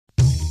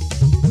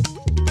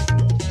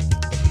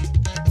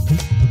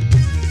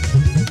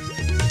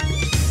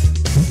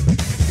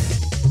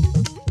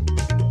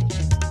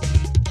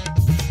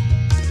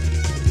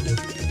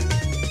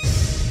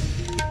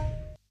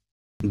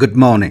Good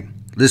morning.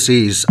 This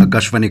is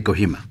Akashvani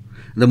Kohima.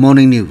 The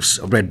morning news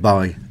read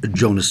by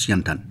Jonas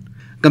Yantan.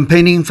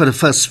 Campaigning for the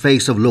first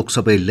phase of Lok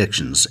Sabha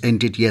elections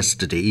ended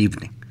yesterday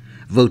evening.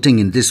 Voting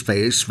in this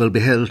phase will be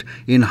held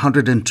in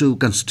 102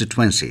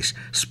 constituencies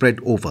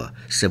spread over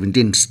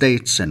 17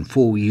 states and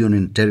 4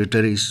 union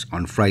territories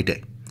on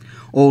Friday.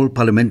 All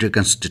parliamentary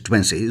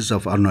constituencies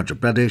of Arunachal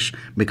Pradesh,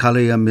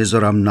 Meghalaya,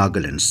 Mizoram,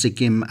 Nagaland,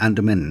 Sikkim,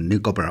 Andaman and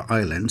Nicobar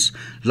Islands,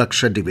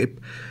 Lakshadweep,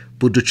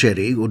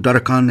 Puducherry,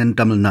 Uttarakhand and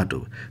Tamil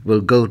Nadu will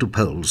go to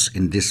polls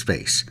in this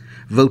phase.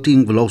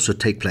 Voting will also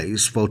take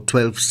place for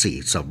 12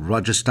 seats of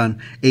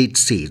Rajasthan, 8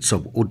 seats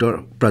of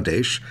Uttar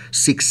Pradesh,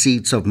 6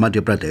 seats of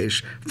Madhya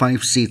Pradesh,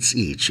 5 seats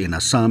each in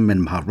Assam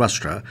and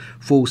Maharashtra,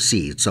 4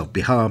 seats of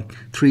Bihar,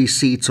 3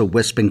 seats of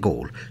West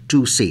Bengal,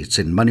 2 seats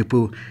in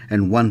Manipur,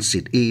 and 1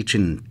 seat each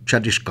in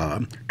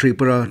Chhattisgarh,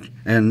 Tripura,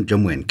 and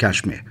Jammu and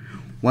Kashmir.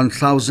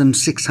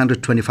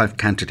 1,625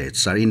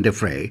 candidates are in the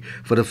fray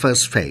for the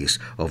first phase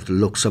of the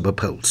Lok Sabha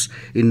polls.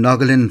 In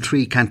Nagaland,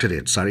 3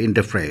 candidates are in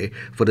the fray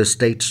for the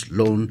state's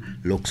lone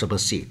Lok Sabha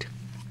seat.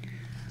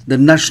 The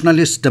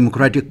Nationalist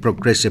Democratic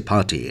Progressive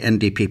Party,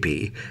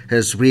 NDPP,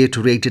 has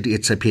reiterated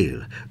its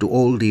appeal to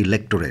all the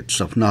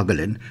electorates of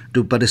Nagaland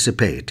to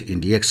participate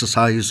in the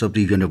exercise of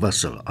the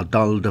universal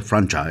adult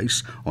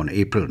franchise on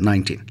April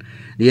 19.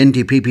 The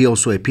NDPP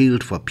also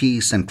appealed for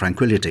peace and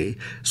tranquility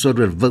so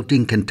that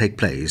voting can take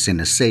place in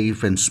a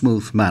safe and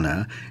smooth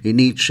manner in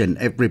each and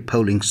every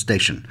polling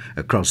station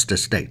across the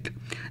state.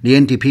 The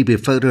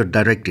NDPP further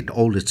directed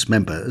all its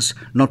members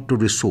not to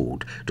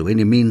resort to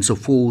any means of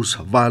force,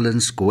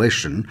 violence,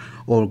 coercion,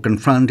 or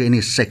confront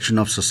any section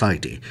of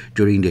society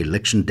during the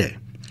election day,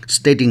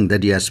 stating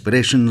that the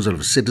aspirations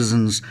of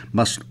citizens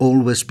must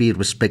always be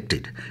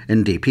respected.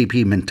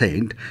 NDPP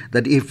maintained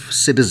that if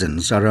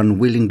citizens are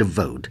unwilling to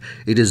vote,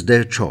 it is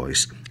their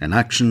choice, and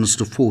actions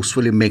to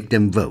forcefully make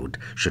them vote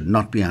should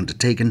not be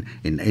undertaken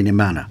in any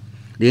manner.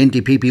 The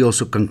NDPP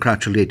also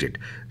congratulated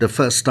the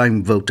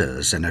first-time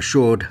voters and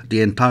assured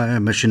the entire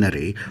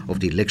machinery of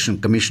the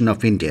Election Commission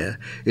of India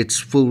its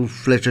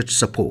full-fledged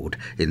support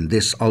in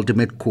this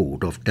ultimate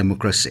court of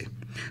democracy.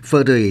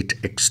 Further, it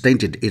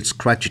extended its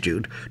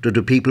gratitude to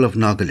the people of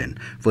Nagaland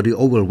for the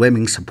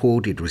overwhelming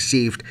support it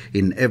received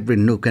in every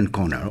nook and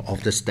corner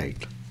of the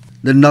state.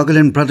 The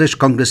Nagaland Pradesh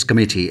Congress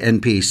Committee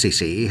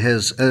 (NPCC)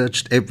 has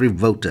urged every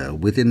voter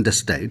within the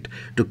state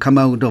to come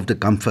out of the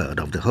comfort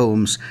of the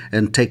homes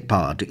and take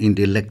part in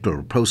the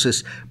electoral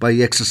process by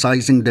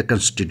exercising their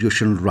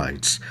constitutional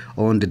rights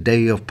on the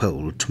day of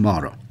poll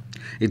tomorrow.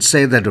 It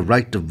said that the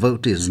right to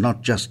vote is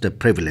not just a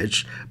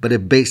privilege, but a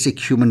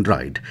basic human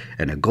right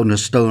and a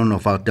cornerstone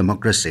of our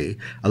democracy,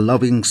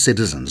 allowing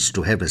citizens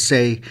to have a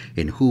say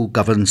in who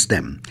governs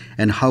them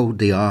and how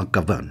they are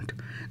governed.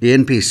 The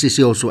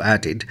NPCC also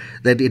added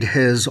that it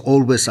has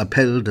always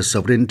upheld the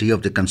sovereignty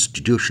of the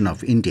Constitution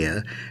of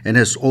India and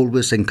has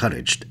always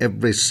encouraged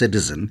every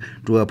citizen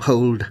to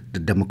uphold the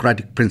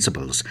democratic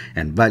principles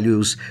and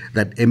values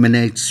that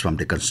emanates from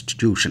the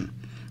Constitution.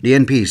 The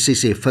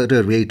NPCC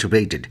further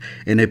reiterated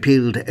and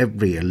appealed to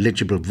every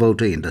eligible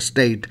voter in the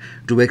state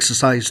to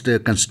exercise their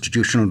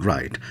constitutional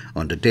right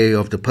on the day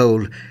of the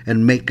poll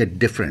and make a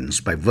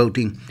difference by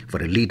voting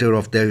for a leader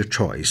of their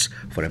choice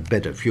for a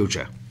better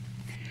future.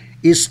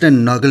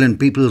 Eastern Nagaland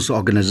People's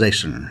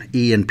Organization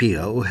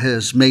 (ENPO)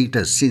 has made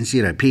a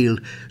sincere appeal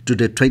to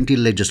the 20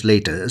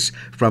 legislators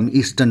from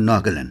Eastern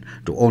Nagaland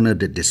to honor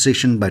the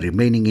decision by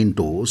remaining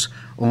indoors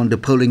on the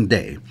polling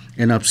day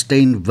and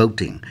abstain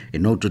voting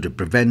in order to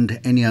prevent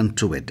any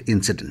untoward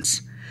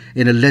incidents.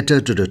 In a letter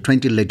to the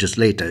 20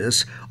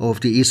 legislators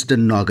of the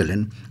Eastern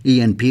Nagaland,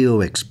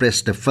 ENPO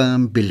expressed a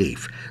firm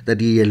belief that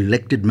the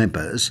elected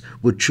members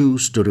would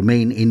choose to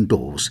remain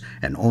indoors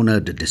and honor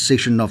the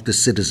decision of the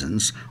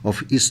citizens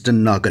of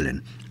Eastern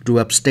Nagaland to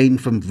abstain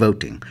from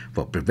voting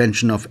for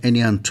prevention of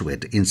any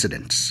untoward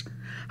incidents.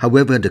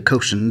 However, they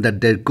cautioned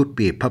that there could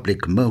be a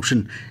public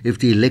commotion if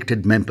the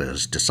elected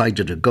members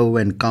decided to go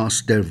and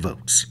cast their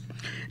votes.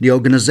 The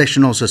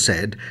organization also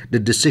said the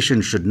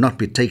decision should not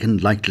be taken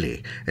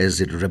lightly as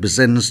it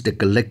represents the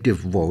collective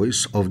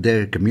voice of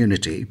their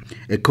community,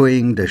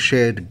 echoing the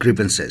shared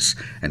grievances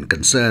and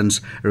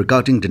concerns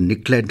regarding the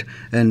neglect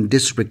and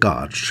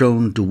disregard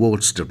shown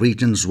towards the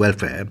region's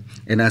welfare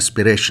and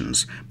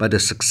aspirations by the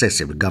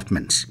successive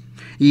governments.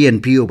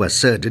 ENPO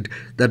asserted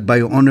that by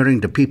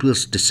honoring the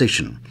people's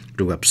decision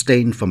to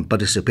abstain from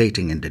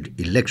participating in the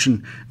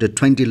election, the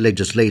 20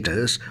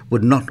 legislators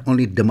would not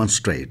only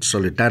demonstrate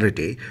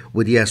solidarity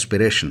with the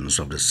aspirations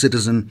of the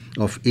citizen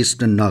of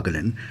Eastern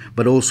Nagaland,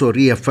 but also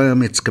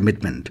reaffirm its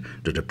commitment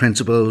to the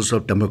principles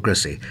of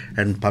democracy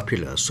and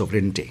popular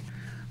sovereignty.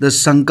 The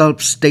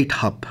Sankalp State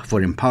Hub for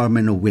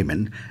Empowerment of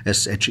Women,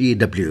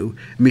 SHEW,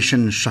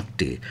 Mission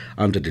Shakti,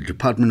 under the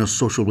Department of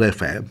Social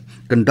Welfare,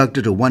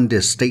 conducted a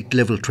one-day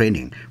state-level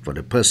training for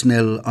the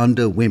personnel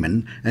under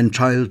Women and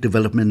Child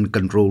Development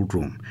Control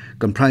Room,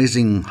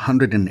 comprising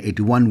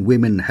 181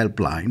 Women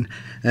Helpline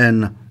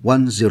and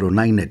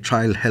 109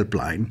 Child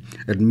Helpline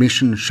at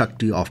Mission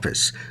Shakti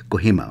Office,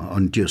 Kohima,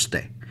 on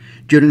Tuesday.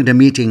 During the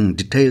meeting,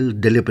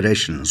 detailed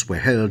deliberations were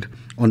held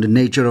on the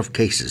nature of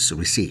cases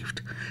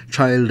received.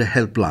 Child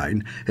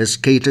Helpline has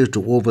catered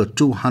to over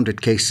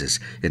 200 cases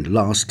in the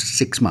last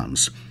 6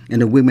 months,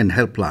 and a Women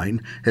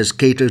Helpline has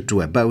catered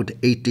to about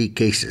 80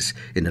 cases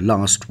in the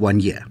last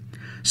 1 year.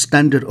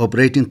 Standard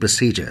operating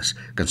procedures,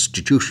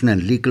 constitutional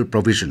and legal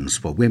provisions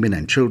for women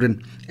and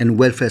children, and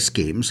welfare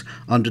schemes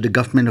under the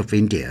Government of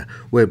India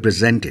were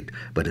presented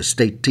by the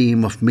state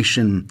team of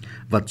Mission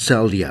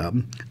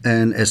Vatsalya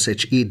and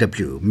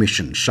SHEW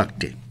Mission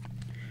Shakti.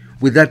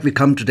 With that, we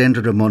come to the end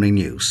of the morning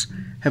news.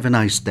 Have a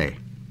nice day.